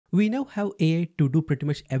We now have AI to do pretty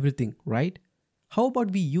much everything, right? How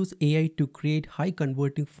about we use AI to create high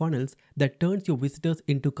converting funnels that turns your visitors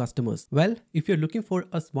into customers? Well, if you're looking for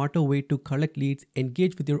a smarter way to collect leads,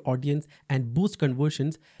 engage with your audience, and boost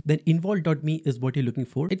conversions, then Involve.me is what you're looking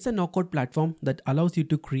for. It's a knockout platform that allows you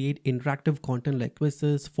to create interactive content like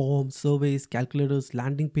quizzes, forms, surveys, calculators,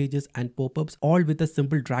 landing pages, and pop-ups, all with a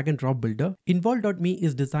simple drag and drop builder. Involve.me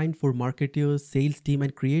is designed for marketers, sales team,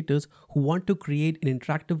 and creators who want to create an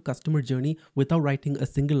interactive customer journey without writing a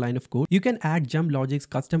single line of code. You can add jump logics,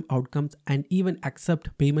 custom outcomes, and even accept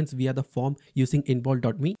payments via the form using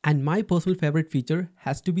Involve.me. And my personal favorite feature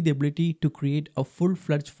has to be the ability to create a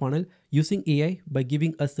full-fledged funnel using AI by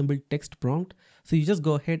giving a simple text prompt. So you just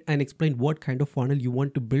go ahead and explain what kind of funnel you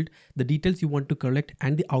want to build, the details you want to collect,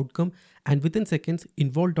 and the outcome. And within seconds,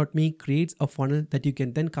 Involve.me creates a funnel that you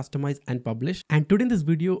can then customize and publish. And today in this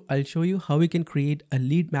video, I'll show you how we can create a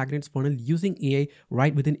lead magnets funnel using AI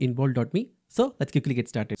right within Involve.me. So let's quickly get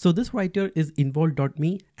started. So this right here is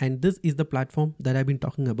Involve.me, and this is the platform that I've been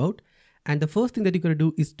talking about. And the first thing that you're going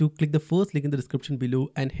to do is to click the first link in the description below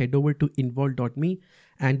and head over to Involve.me.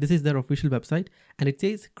 And this is their official website. And it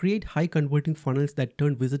says create high converting funnels that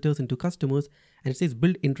turn visitors into customers. And it says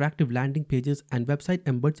build interactive landing pages and website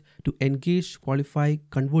embeds to engage, qualify,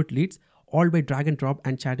 convert leads, all by drag and drop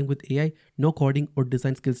and chatting with AI, no coding or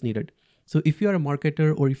design skills needed. So if you are a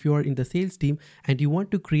marketer or if you are in the sales team and you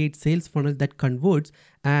want to create sales funnel that converts,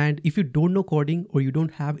 and if you don't know coding or you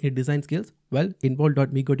don't have any design skills, well,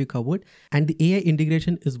 Involve.me got you covered. And the AI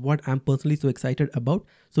integration is what I'm personally so excited about.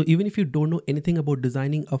 So even if you don't know anything about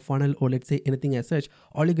designing a funnel or let's say anything as such,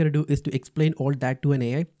 all you gotta do is to explain all that to an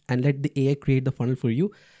AI and let the AI create the funnel for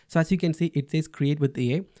you. So as you can see, it says create with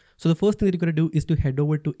AI. So the first thing that you're going to do is to head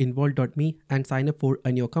over to Involve.me and sign up for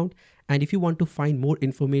a new account. And if you want to find more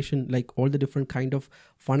information like all the different kind of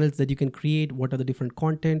funnels that you can create, what are the different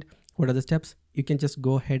content, what are the steps, you can just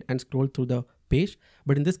go ahead and scroll through the page.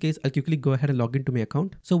 But in this case, I'll quickly go ahead and log into my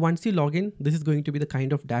account. So once you log in, this is going to be the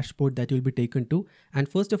kind of dashboard that you'll be taken to. And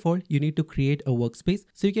first of all, you need to create a workspace.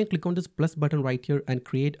 So you can click on this plus button right here and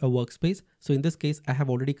create a workspace. So in this case, I have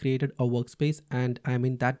already created a workspace and I'm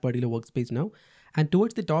in that particular workspace now. And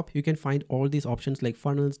towards the top, you can find all these options like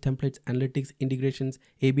funnels, templates, analytics, integrations,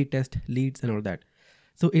 A/B test, leads, and all that.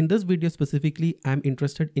 So in this video specifically, I'm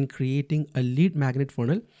interested in creating a lead magnet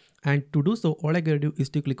funnel. And to do so, all I gotta do is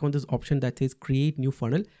to click on this option that says create new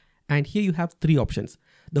funnel. And here you have three options.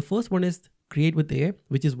 The first one is create with AI,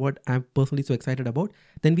 which is what I'm personally so excited about.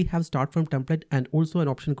 Then we have start from template and also an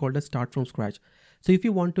option called as start from scratch. So if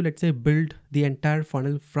you want to, let's say, build the entire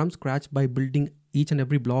funnel from scratch by building each and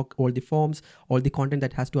every block, all the forms, all the content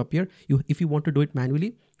that has to appear, if you want to do it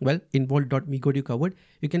manually, well, Involve.me got you covered.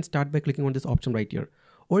 You can start by clicking on this option right here.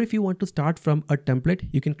 Or if you want to start from a template,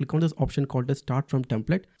 you can click on this option called the start from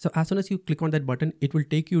template. So as soon as you click on that button, it will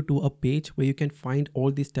take you to a page where you can find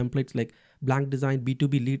all these templates like blank design,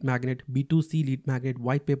 B2B lead magnet, B2C lead magnet,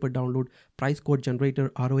 white paper download, price quote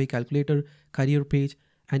generator, ROI calculator, career page,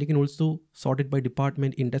 and you can also sort it by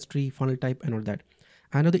department, industry, funnel type, and all that.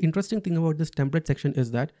 And now the interesting thing about this template section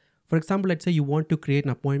is that, for example, let's say you want to create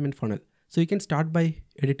an appointment funnel. So you can start by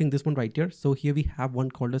editing this one right here. So here we have one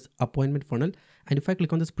called as appointment funnel. And if I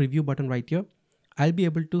click on this preview button right here, I'll be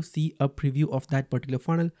able to see a preview of that particular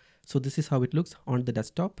funnel. So this is how it looks on the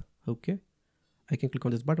desktop. Okay. I can click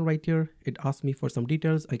on this button right here. It asks me for some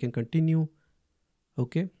details. I can continue.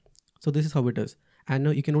 Okay. So this is how it is. And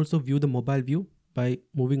now you can also view the mobile view by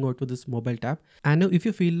moving over to this mobile tab. And now if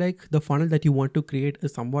you feel like the funnel that you want to create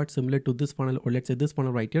is somewhat similar to this funnel, or let's say this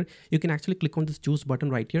funnel right here, you can actually click on this choose button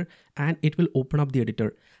right here and it will open up the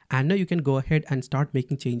editor. And now you can go ahead and start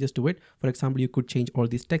making changes to it. For example, you could change all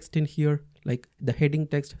this text in here, like the heading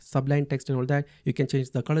text, subline text and all that. You can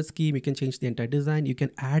change the color scheme, you can change the entire design, you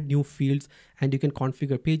can add new fields and you can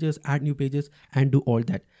configure pages, add new pages and do all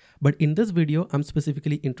that. But in this video, I'm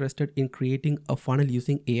specifically interested in creating a funnel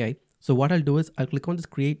using AI. So what I'll do is I'll click on this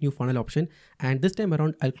create new funnel option. And this time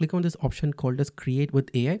around, I'll click on this option called as create with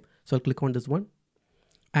AI. So I'll click on this one.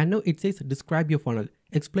 And now it says describe your funnel.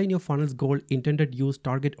 Explain your funnel's goal, intended use,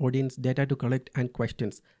 target audience, data to collect, and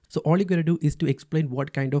questions. So all you're going to do is to explain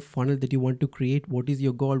what kind of funnel that you want to create, what is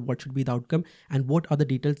your goal, what should be the outcome, and what are the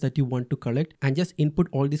details that you want to collect. And just input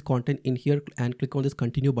all this content in here and click on this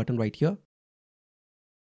continue button right here.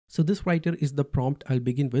 So this right here is the prompt I'll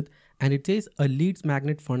begin with, and it says a leads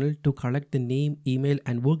magnet funnel to collect the name, email,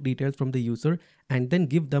 and work details from the user and then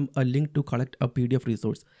give them a link to collect a PDF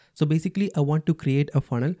resource. So basically I want to create a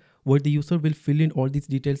funnel where the user will fill in all these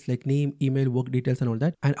details like name, email, work details and all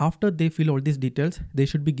that. And after they fill all these details, they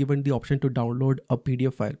should be given the option to download a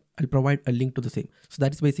PDF file. I'll provide a link to the same. So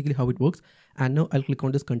that is basically how it works. And now I'll click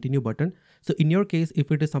on this continue button. So in your case,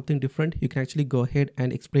 if it is something different, you can actually go ahead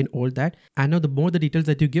and explain all that. And now the more the details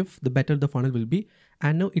that you give, the better the funnel will be.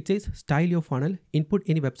 And now it says style your funnel, input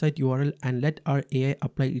any website URL and let our AI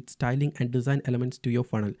apply its styling and design elements to your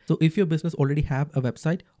funnel. So if your business already have a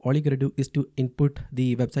website, all you gotta do is to input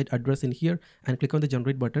the website address in here and click on the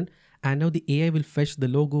generate button. And now the AI will fetch the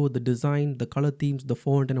logo, the design, the color themes, the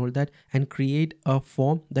font and all that, and create a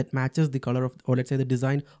form that matches the color of, or let's say the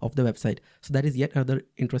design of the website. So that is yet another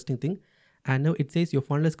interesting thing. And now it says your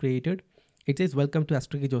funnel is created. It says welcome to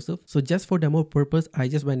Astrake Joseph. So just for demo purpose, I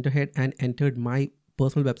just went ahead and entered my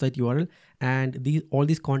personal website URL, and all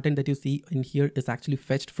these content that you see in here is actually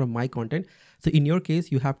fetched from my content. So in your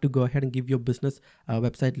case, you have to go ahead and give your business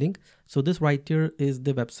website link. So this right here is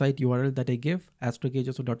the website URL that I give,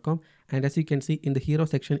 astrokjoseph.com. And as you can see in the hero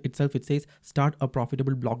section itself, it says start a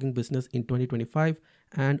profitable blogging business in 2025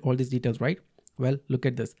 and all these details, right? Well, look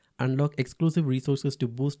at this. Unlock exclusive resources to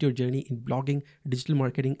boost your journey in blogging, digital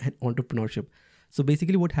marketing, and entrepreneurship. So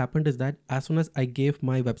basically what happened is that as soon as I gave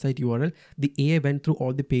my website URL, the AI went through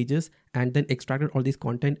all the pages and then extracted all this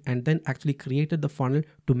content and then actually created the funnel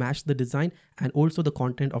to match the design and also the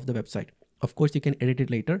content of the website. Of course, you can edit it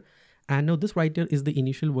later. And now this right here is the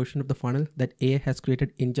initial version of the funnel that AI has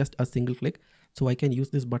created in just a single click. So I can use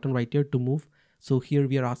this button right here to move. So here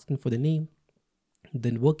we are asking for the name,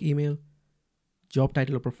 then work email, job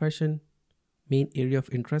title or profession, main area of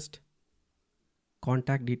interest,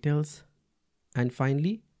 contact details, and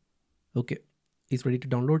finally, okay, it's ready to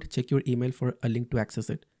download. Check your email for a link to access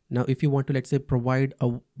it. Now, if you want to, let's say, provide a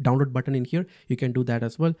download button in here, you can do that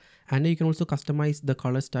as well. And you can also customize the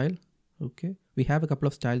color style. Okay, we have a couple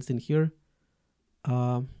of styles in here.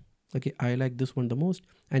 Okay, I like this one the most.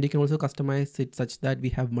 And you can also customize it such that we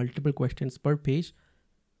have multiple questions per page.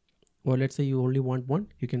 Or let's say you only want one,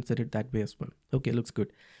 you can set it that way as well. Okay, looks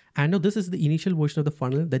good. And now this is the initial version of the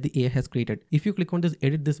funnel that the AI has created. If you click on this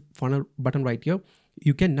edit this funnel button right here,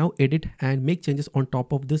 you can now edit and make changes on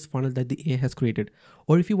top of this funnel that the AI has created.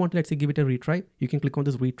 Or if you want to, let's say, give it a retry, you can click on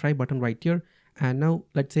this retry button right here. And now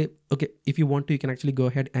let's say, okay, if you want to, you can actually go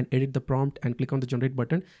ahead and edit the prompt and click on the generate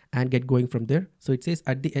button and get going from there. So it says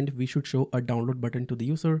at the end, we should show a download button to the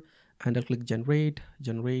user, and I'll click generate,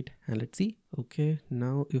 and let's see. Okay,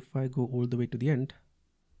 now if I go all the way to the end,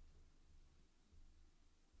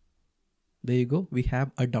 there you go, we have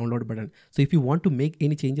a download button. So if you want to make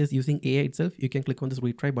any changes using AI itself, you can click on this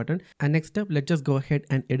retry button. And next up, let's just go ahead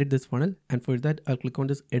and edit this funnel. And for that, I'll click on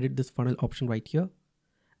this edit this funnel option right here.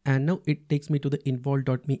 And now it takes me to the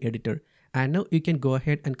involve.me editor. And now you can go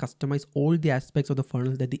ahead and customize all the aspects of the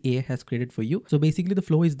funnel that the AI has created for you. So basically the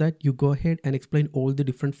flow is that you go ahead and explain all the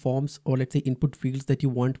different forms or let's say input fields that you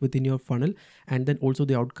want within your funnel, and then also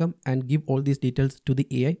the outcome, and give all these details to the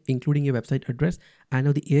AI, including your website address. And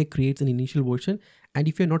now the AI creates an initial version. And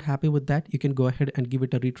if you're not happy with that, you can go ahead and give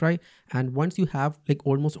it a retry. And once you have like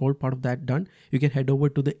almost all part of that done, you can head over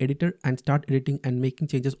to the editor and start editing and making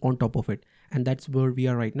changes on top of it. And that's where we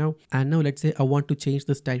are right now. And now let's say I want to change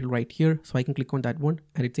this title right here. So I can click on that one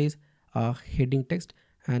and it says heading text.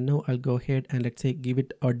 And now I'll go ahead and let's say give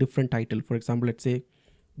it a different title. For example, let's say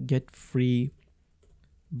get free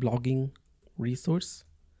blogging resource.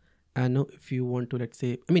 And now if you want to, let's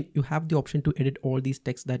say, you have the option to edit all these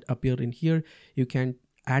texts that appear in here. You can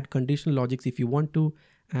add conditional logics if you want to.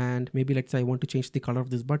 And maybe let's say I want to change the color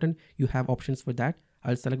of this button. You have options for that.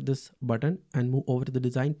 I'll select this button and move over to the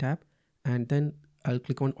design tab. And then I'll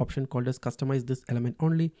click on option called as customize this element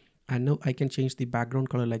only. And now I can change the background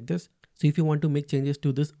color like this. So if you want to make changes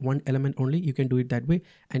to this one element only, you can do it that way.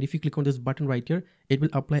 And if you click on this button right here, it will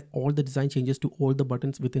apply all the design changes to all the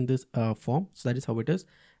buttons within this form. So that is how it is.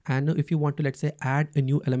 And now if you want to, let's say, add a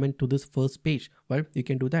new element to this first page, well, you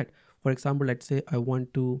can do that. For example, let's say I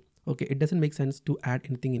want to, okay, it doesn't make sense to add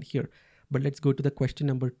anything in here, but let's go to the question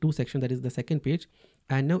number 2 section. That is the second page.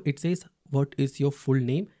 And now it says, what is your full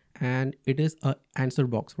name? And it is a answer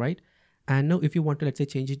box, right? And now if you want to, let's say,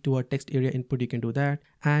 change it to a text area input, you can do that.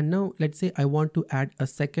 And now let's say I want to add a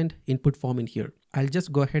second input form in here. I'll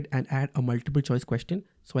just go ahead and add a multiple choice question.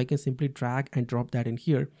 So I can simply drag and drop that in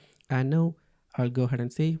here. And now I'll go ahead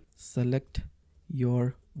and say, select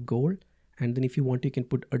your goal. And then if you want, you can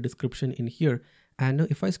put a description in here. And now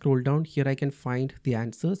if I scroll down here, I can find the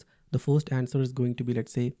answers. The first answer is going to be,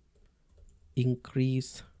 let's say,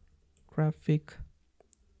 increase traffic,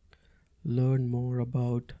 learn more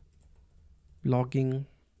about blogging,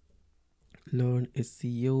 learn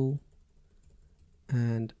SEO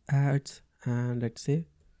and ads, and let's say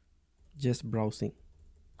just browsing.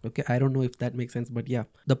 Okay, I don't know if that makes sense, but yeah,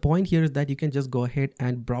 the point here is that you can just go ahead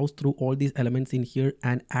and browse through all these elements in here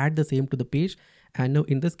and add the same to the page. And now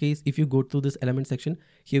in this case, if you go through this element section,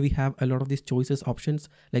 here we have a lot of these choices options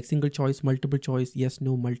like single choice, multiple choice, yes,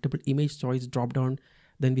 no, multiple image choice drop down.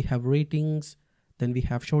 Then we have ratings, then we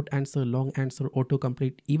have short answer, long answer,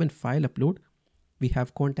 autocomplete, even file upload. We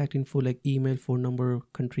have contact info like email, phone number,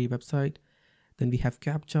 country, website. Then we have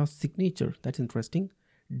captcha, signature, that's interesting,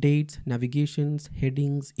 dates, navigations,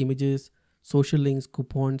 headings, images, social links,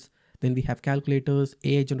 coupons. Then we have calculators,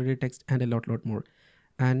 AI generated text, and a lot more.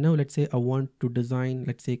 And now let's say I want to design,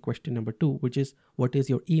 let's say question number 2, which is what is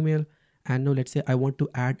your email? And now let's say I want to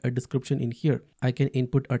add a description in here. I can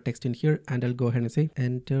input a text in here and I'll go ahead and say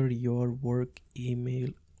enter your work email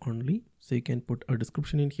only. So you can put a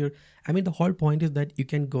description in here. I mean, the whole point is that you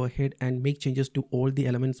can go ahead and make changes to all the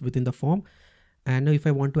elements within the form. And now if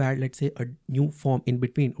I want to add, let's say, a new form in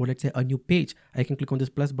between, or let's say a new page, I can click on this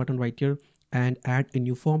plus button right here and add a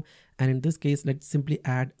new form. And in this case, let's simply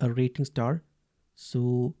add a rating star.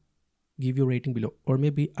 So give your rating below, or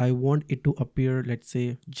maybe I want it to appear, let's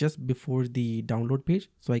say, just before the download page.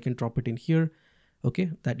 So I can drop it in here.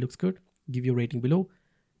 Okay, that looks good. Give your rating below.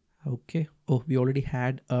 Okay. Oh, we already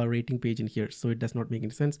had a rating page in here, so it does not make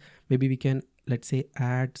any sense. Maybe we can, let's say,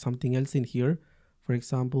 add something else in here. For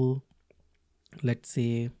example, let's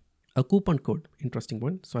say a coupon code, interesting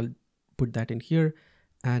one. So I'll put that in here.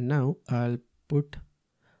 And now I'll put,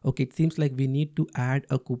 okay, it seems like we need to add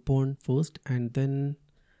a coupon first and then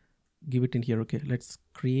give it in here. Okay, let's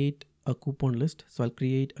create a coupon list. So I'll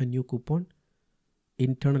create a new coupon,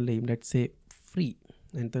 internal name, let's say free,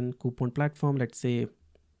 and then coupon platform, let's say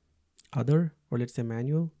other, or let's say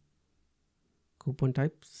manual, coupon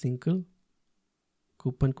type single,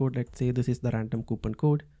 coupon code, let's say this is the random coupon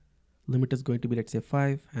code, limit is going to be, let's say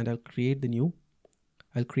 5, and I'll create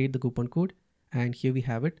the coupon code, and here we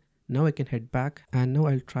have it. Now I can head back and now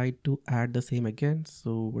I'll try to add the same again.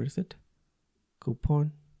 So where is it?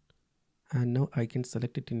 Coupon, and now I can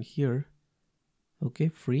select it in here. Okay,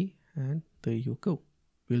 free, and there you go.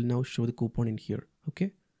 We'll now show the coupon in here.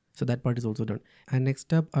 Okay, so that part is also done. And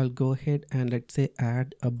next up, I'll go ahead and let's say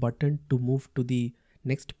add a button to move to the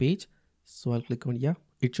next page. So I'll click on, yeah,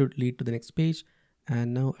 it should lead to the next page.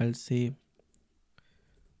 And now I'll say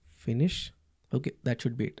finish. Okay, that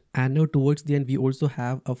should be it. And now towards the end, we also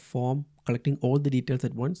have a form collecting all the details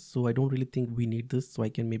at once. So I don't really think we need this. So I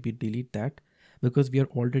can maybe delete that because we are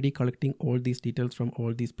already collecting all these details from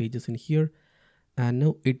all these pages in here. And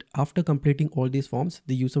now after completing all these forms,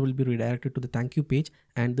 the user will be redirected to the thank you page,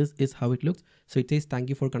 and this is how it looks. So it says thank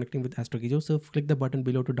you for connecting with Astro K Joseph. Click the button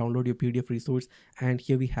below to download your PDF resource, and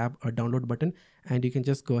here we have a download button, and you can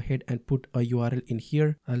just go ahead and put a URL in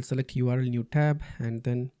here. I'll select URL, new tab, and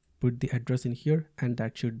then put the address in here, and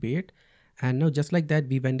that should be it. And now just like that,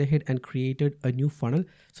 we went ahead and created a new funnel.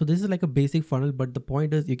 So this is like a basic funnel, but the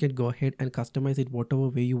point is you can go ahead and customize it whatever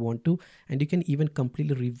way you want to, and you can even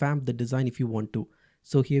completely revamp the design if you want to.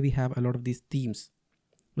 So here we have a lot of these themes.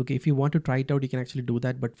 Okay, if you want to try it out, you can actually do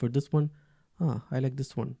that. But for this one, I like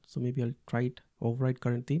this one. So maybe I'll try it, override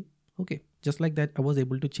current theme. Okay, just like that, I was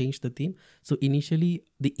able to change the theme. So initially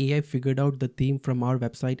the AI figured out the theme from our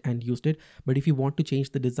website and used it. But if you want to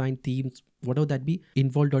change the design themes, whatever that be,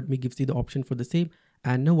 involve.me gives you the option for the same.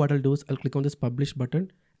 And now what I'll do is I'll click on this publish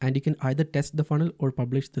button, and you can either test the funnel or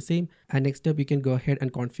publish the same. And next up, you can go ahead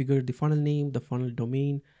and configure the funnel name, the funnel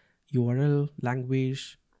domain, URL,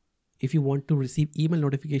 language. If you want to receive email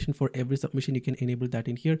notification for every submission, you can enable that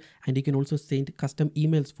in here. And you can also send custom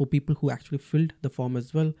emails for people who actually filled the form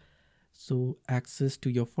as well. So access to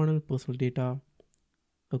your funnel, personal data,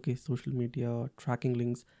 okay, social media, tracking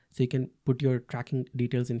links. So you can put your tracking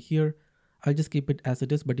details in here. I'll just keep it as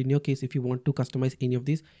it is. But in your case, if you want to customize any of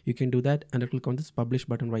these, you can do that. And I'll click on this publish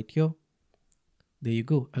button right here. There you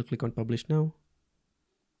go. I'll click on publish now.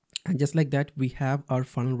 And just like that, we have our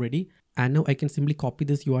funnel ready. And now I can simply copy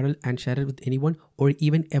this URL and share it with anyone, or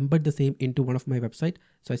even embed the same into one of my website.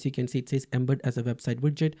 So as you can see, it says embed as a website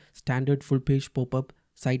widget, standard, full page, pop-up,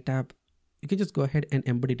 site tab. You can just go ahead and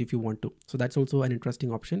embed it if you want to. So that's also an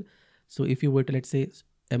interesting option. So if you were to, let's say,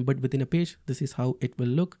 embed within a page, this is how it will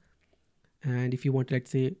look. And if you want to, let's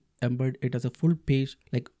say, embed it as a full page,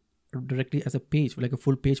 like directly as a page, like a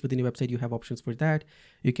full page within your website, you have options for that.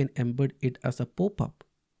 You can embed it as a pop-up.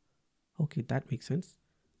 Okay, that makes sense.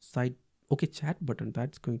 Site, okay, chat button,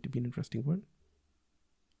 that's going to be an interesting one.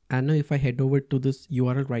 And now if I head over to this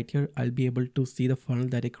URL right here, I'll be able to see the funnel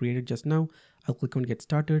that I created just now. I'll click on get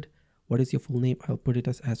started. What is your full name? I'll put it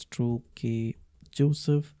as Astro K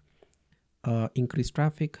Joseph. Increase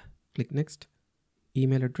traffic, click next.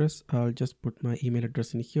 Email address, I'll just put my email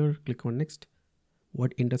address in here, click on next.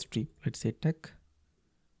 What industry? Let's say tech.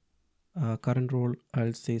 Current role,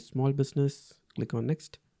 I'll say small business. Click on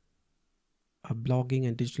next. Blogging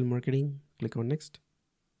and digital marketing. Click on next.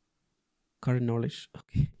 Current knowledge.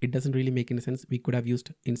 Okay, it doesn't really make any sense. We could have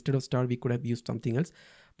used, instead of star, we could have used something else,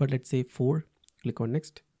 but let's say 4. Click on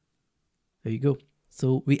next. There you go.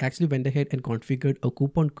 So we actually went ahead and configured a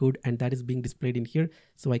coupon code, and that is being displayed in here.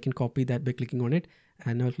 So I can copy that by clicking on it,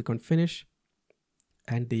 and now I'll click on finish.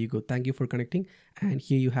 And there you go. Thank you for connecting. And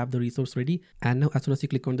here you have the resource ready. And now as soon as you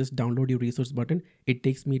click on this download your resource button, it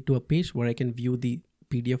takes me to a page where I can view the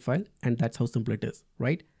PDF file, and that's how simple it is,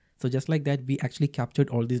 right? So just like that, we actually captured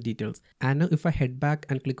all these details. And now if I head back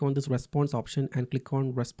and click on this response option and click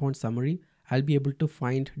on response summary, I'll be able to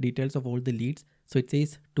find details of all the leads. So it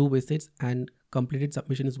says 2 visits and completed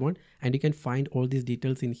submission is 1, and you can find all these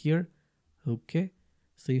details in here. Okay,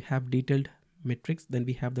 so you have detailed metrics, then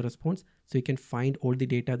we have the response, so you can find all the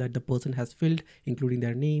data that the person has filled, including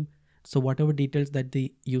their name. So whatever details that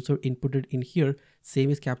the user inputted in here,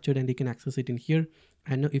 same is captured, and you can access it in here.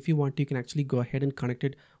 And now if you want to, you can actually go ahead and connect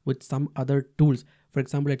it with some other tools. For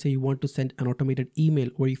example, let's say you want to send an automated email,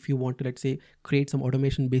 or if you want to, let's say, create some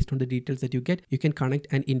automation based on the details that you get, you can connect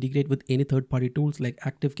and integrate with any third-party tools like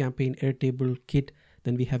ActiveCampaign, Airtable, Kit.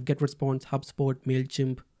 Then we have GetResponse, HubSpot,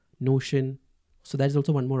 MailChimp, Notion. So that is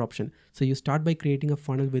also one more option. So you start by creating a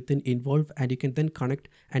funnel within Involve, and you can then connect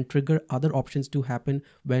and trigger other options to happen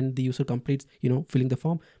when the user completes, filling the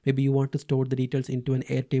form. Maybe you want to store the details into an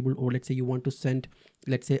Airtable, or let's say you want to send,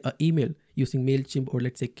 let's say, an email using MailChimp, or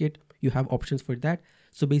let's say Kit. You have options for that.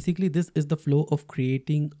 So basically this is the flow of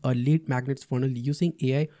creating a lead magnets funnel using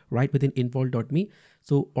AI right within Involve.me.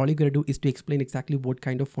 So all you gotta do is to explain exactly what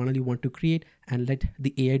kind of funnel you want to create and let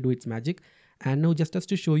the AI do its magic. And now just as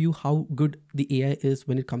to show you how good the AI is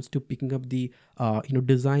when it comes to picking up the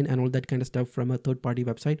design and all that kind of stuff from a third-party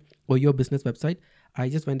website or your business website, I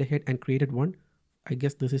just went ahead and created one. I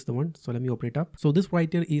guess this is the one. So let me open it up. So this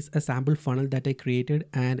right here is a sample funnel that I created,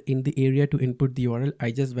 and in the area to input the URL,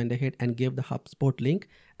 I just went ahead and gave the HubSpot link.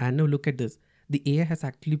 And now look at this. The AI has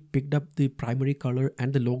actually picked up the primary color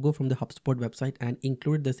and the logo from the HubSpot website and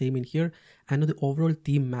included the same in here. And the overall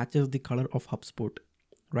theme matches the color of HubSpot,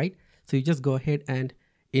 right? So you just go ahead and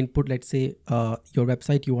input, let's say, your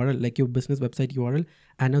website URL, like your business website URL,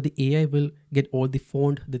 and now the AI will get all the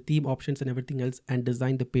font, the theme options and everything else and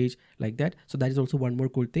design the page like that. So that is also one more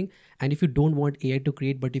cool thing. And if you don't want AI to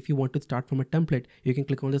create, but if you want to start from a template, you can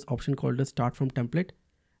click on this option called the start from template,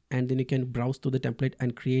 and then you can browse to the template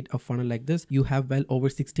and create a funnel like this. You have well over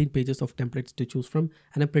 16 pages of templates to choose from,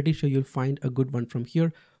 and I'm pretty sure you'll find a good one from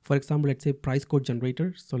here. For example, let's say price code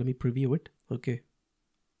generator. So let me preview it. Okay,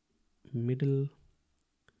 middle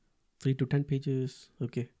 3 to 10 pages.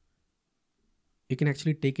 Okay, you can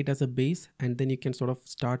actually take it as a base, and then you can sort of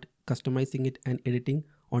start customizing it and editing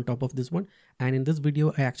on top of this one. And in this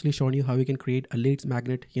video, I actually shown you how you can create a leads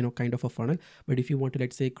magnet, kind of a funnel. But if you want to,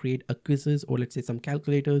 let's say, create a quizzes or let's say some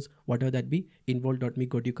calculators, whatever that be, Involve.me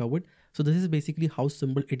got you covered. So this is basically how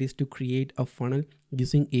simple it is to create a funnel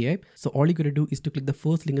using AI. So all you got to do is to click the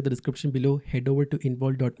first link in the description below, head over to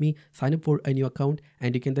Involve.me, sign up for a new account,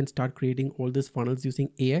 and you can then start creating all these funnels using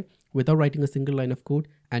AI without writing a single line of code.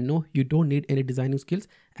 And no, you don't need any designing skills,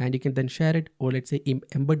 and you can then share it or let's say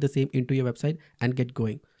embed the same into your website and get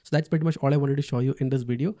going. So that's pretty much all I wanted to show you in this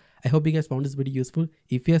video. I hope you guys found this video useful.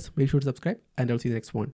 If yes, make sure to subscribe, and I'll see you in the next one.